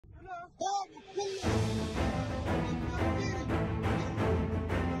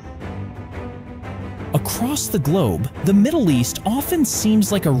Across the globe, the Middle East often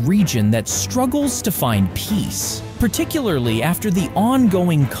seems like a region that struggles to find peace, particularly after the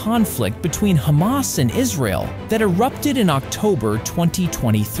ongoing conflict between Hamas and Israel that erupted in October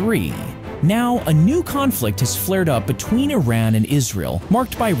 2023. Now, a new conflict has flared up between Iran and Israel,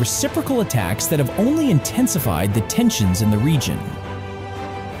 marked by reciprocal attacks that have only intensified the tensions in the region.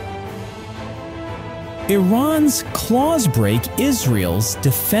 Iran's claws break Israel's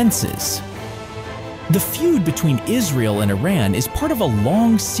defenses. The feud between Israel and Iran is part of a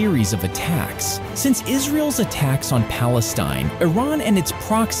long series of attacks. Since Israel's attacks on Palestine, Iran and its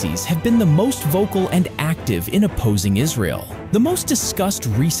proxies have been the most vocal and active in opposing Israel. The most discussed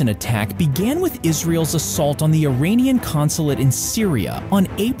recent attack began with Israel's assault on the Iranian consulate in Syria on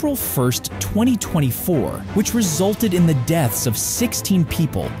April 1st, 2024, which resulted in the deaths of 16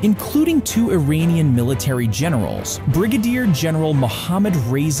 people, including 2 Iranian military generals, Brigadier General Mohammad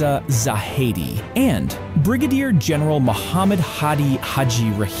Reza Zahedi and Brigadier General Mohammad Hadi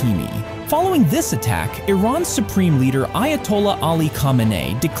Haji Rahimi. Following this attack, Iran's supreme leader Ayatollah Ali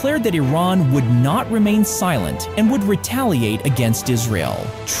Khamenei declared that Iran would not remain silent and would retaliate against Israel.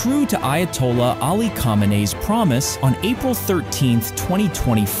 True to Ayatollah Ali Khamenei's promise, on April 13,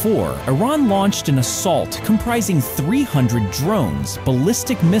 2024, Iran launched an assault comprising 300 drones,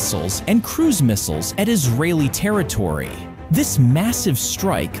 ballistic missiles, and cruise missiles at Israeli territory. This massive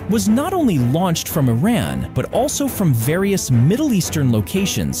strike was not only launched from Iran, but also from various Middle Eastern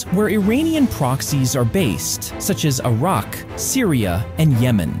locations where Iranian proxies are based, such as Iraq, Syria, and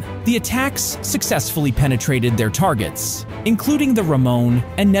Yemen. The attacks successfully penetrated their targets, including the Ramon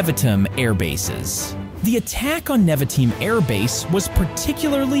and Nevatim air bases. The attack on Nevatim Air Base was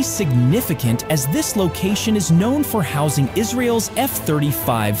particularly significant as this location is known for housing Israel's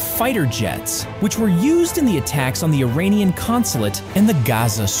F-35 fighter jets, which were used in the attacks on the Iranian consulate and the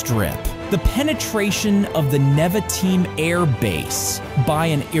Gaza Strip. The penetration of the Nevatim Air Base by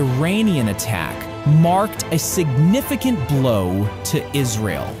an Iranian attack marked a significant blow to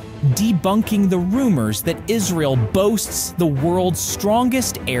Israel, debunking the rumors that Israel boasts the world's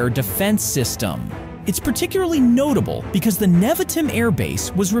strongest air defense system. It's particularly notable because the Nevatim Air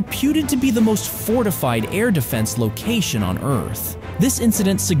Base was reputed to be the most fortified air defense location on Earth. This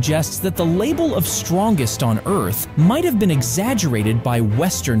incident suggests that the label of strongest on Earth might have been exaggerated by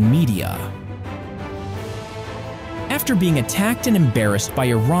Western media. After being attacked and embarrassed by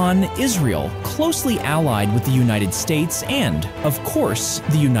Iran, Israel, closely allied with the United States and, of course,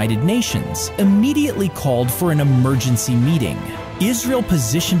 the United Nations, immediately called for an emergency meeting. Israel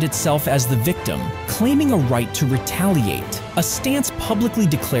positioned itself as the victim, claiming a right to retaliate, a stance publicly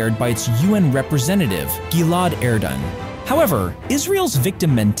declared by its UN representative, Gilad Erdan. However, Israel's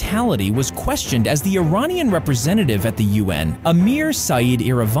victim mentality was questioned as the Iranian representative at the UN, Amir Saeed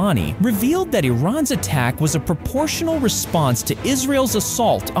Iravani, revealed that Iran's attack was a proportional response to Israel's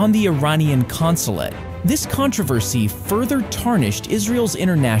assault on the Iranian consulate. This controversy further tarnished Israel's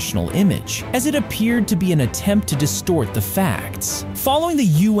international image, as it appeared to be an attempt to distort the facts. Following the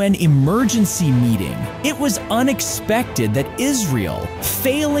UN emergency meeting, it was unexpected that Israel,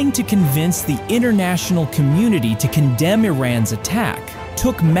 failing to convince the international community to condemn Iran's attack,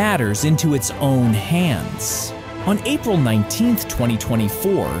 took matters into its own hands. On April 19,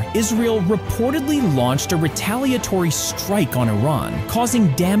 2024, Israel reportedly launched a retaliatory strike on Iran,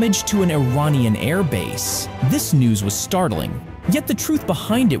 causing damage to an Iranian air base. This news was startling, yet the truth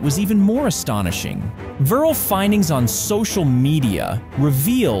behind it was even more astonishing. Viral findings on social media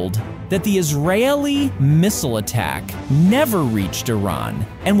revealed that the Israeli missile attack never reached Iran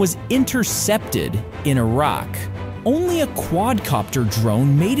and was intercepted in Iraq. Only a quadcopter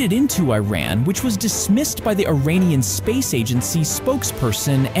drone made it into Iran, which was dismissed by the Iranian Space Agency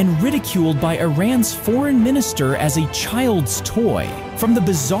spokesperson and ridiculed by Iran's foreign minister as a child's toy. From the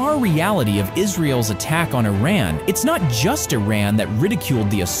bizarre reality of Israel's attack on Iran, it's not just Iran that ridiculed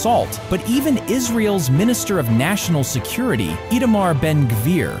the assault, but even Israel's Minister of National Security, Itamar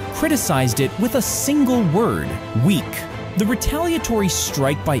Ben-Gvir, criticized it with a single word: weak. The retaliatory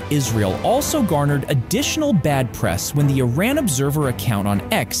strike by Israel also garnered additional bad press when the Iran Observer account on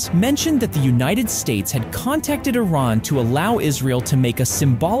X mentioned that the United States had contacted Iran to allow Israel to make a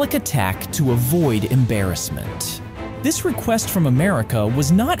symbolic attack to avoid embarrassment. This request from America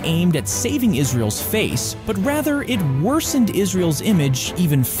was not aimed at saving Israel's face, but rather it worsened Israel's image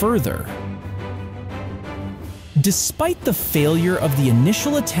even further. Despite the failure of the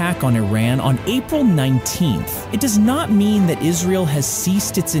initial attack on Iran on April 19th, it does not mean that Israel has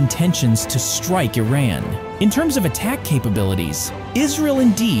ceased its intentions to strike Iran. In terms of attack capabilities, Israel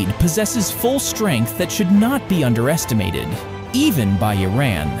indeed possesses full strength that should not be underestimated, even by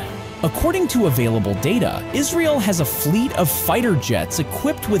Iran. According to available data, Israel has a fleet of fighter jets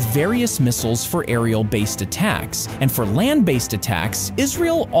equipped with various missiles for aerial-based attacks, and for land-based attacks,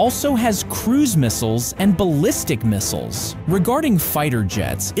 Israel also has cruise missiles and ballistic missiles. Regarding fighter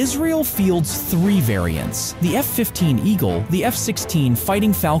jets, Israel fields 3 variants: the F-15 Eagle, the F-16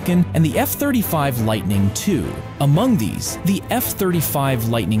 Fighting Falcon, and the F-35 Lightning II. Among these, the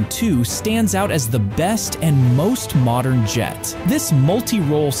F-35 Lightning II stands out as the best and most modern jet. This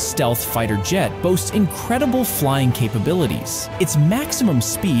multi-role stealth fighter jet boasts incredible flying capabilities. Its maximum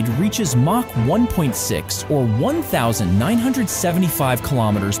speed reaches Mach 1.6 or 1,975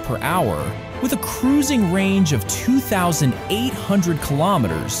 kilometers per hour, with a cruising range of 2,800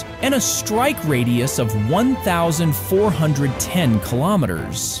 kilometers and a strike radius of 1,410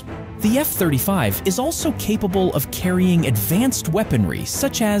 kilometers. The F-35 is also capable of carrying advanced weaponry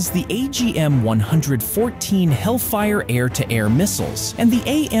such as the AGM-114 Hellfire air-to-air missiles and the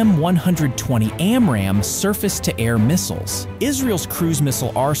AM-120 AMRAAM surface-to-air missiles. Israel's cruise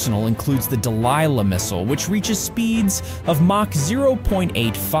missile arsenal includes the Delilah missile, which reaches speeds of Mach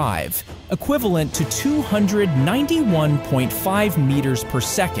 0.85, equivalent to 291.5 meters per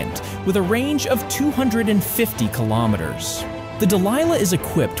second, with a range of 250 kilometers. The Delilah is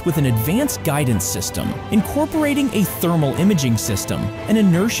equipped with an advanced guidance system, incorporating a thermal imaging system, an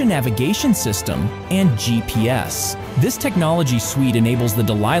inertia navigation system, and GPS. This technology suite enables the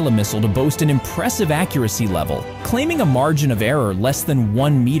Delilah missile to boast an impressive accuracy level, claiming a margin of error less than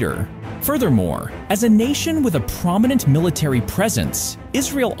 1 meter. Furthermore, as a nation with a prominent military presence,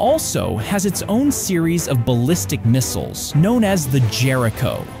 Israel also has its own series of ballistic missiles, known as the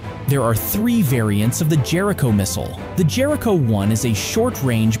Jericho. There are 3 variants of the Jericho missile. The Jericho 1 is a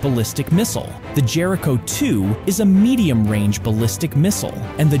short-range ballistic missile. The Jericho 2 is a medium-range ballistic missile.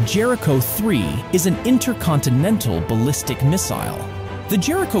 And the Jericho 3 is an intercontinental ballistic missile. The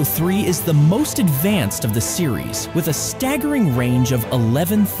Jericho 3 is the most advanced of the series, with a staggering range of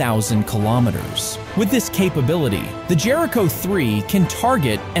 11,000 kilometers. With this capability, the Jericho 3 can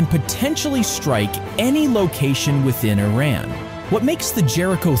target and potentially strike any location within Iran. What makes the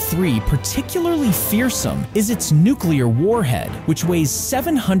Jericho 3 particularly fearsome is its nuclear warhead, which weighs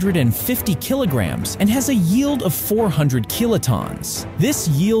 750 kilograms and has a yield of 400 kilotons. This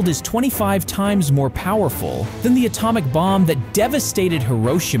yield is 25 times more powerful than the atomic bomb that devastated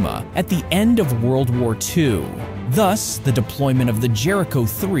Hiroshima at the end of World War II. Thus, the deployment of the Jericho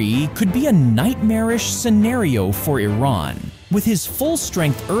 3 could be a nightmarish scenario for Iran. With his full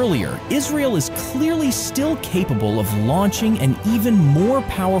strength earlier, Israel is clearly still capable of launching an even more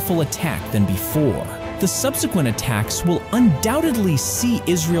powerful attack than before. The subsequent attacks will undoubtedly see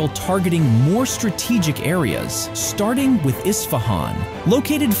Israel targeting more strategic areas, starting with Isfahan.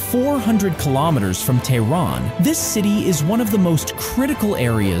 Located 400 kilometers from Tehran, this city is one of the most critical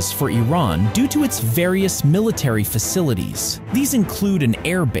areas for Iran due to its various military facilities. These include an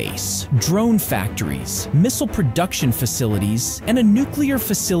air base, drone factories, missile production facilities, and a nuclear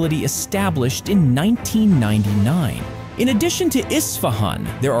facility established in 1999. In addition to Isfahan,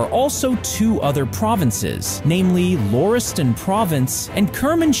 there are also 2 other provinces, namely Loristan Province and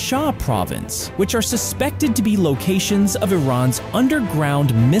Kermanshah Province, which are suspected to be locations of Iran's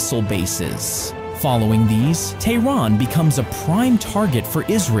underground missile bases. Following these, Tehran becomes a prime target for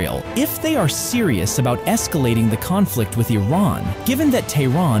Israel if they are serious about escalating the conflict with Iran, given that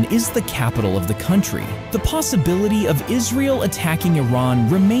Tehran is the capital of the country. The possibility of Israel attacking Iran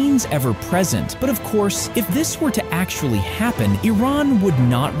remains ever present, but of course, if this were to actually happen, Iran would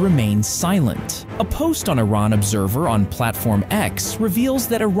not remain silent. A post on Iran Observer on Platform X reveals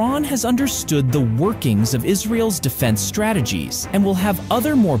that Iran has understood the workings of Israel's defense strategies and will have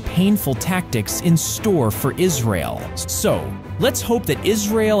other more painful tactics in store for Israel. So, let's hope that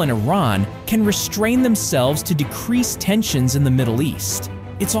Israel and Iran can restrain themselves to decrease tensions in the Middle East.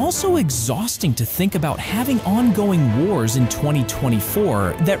 It's also exhausting to think about having ongoing wars in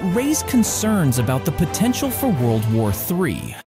 2024 that raise concerns about the potential for World War III.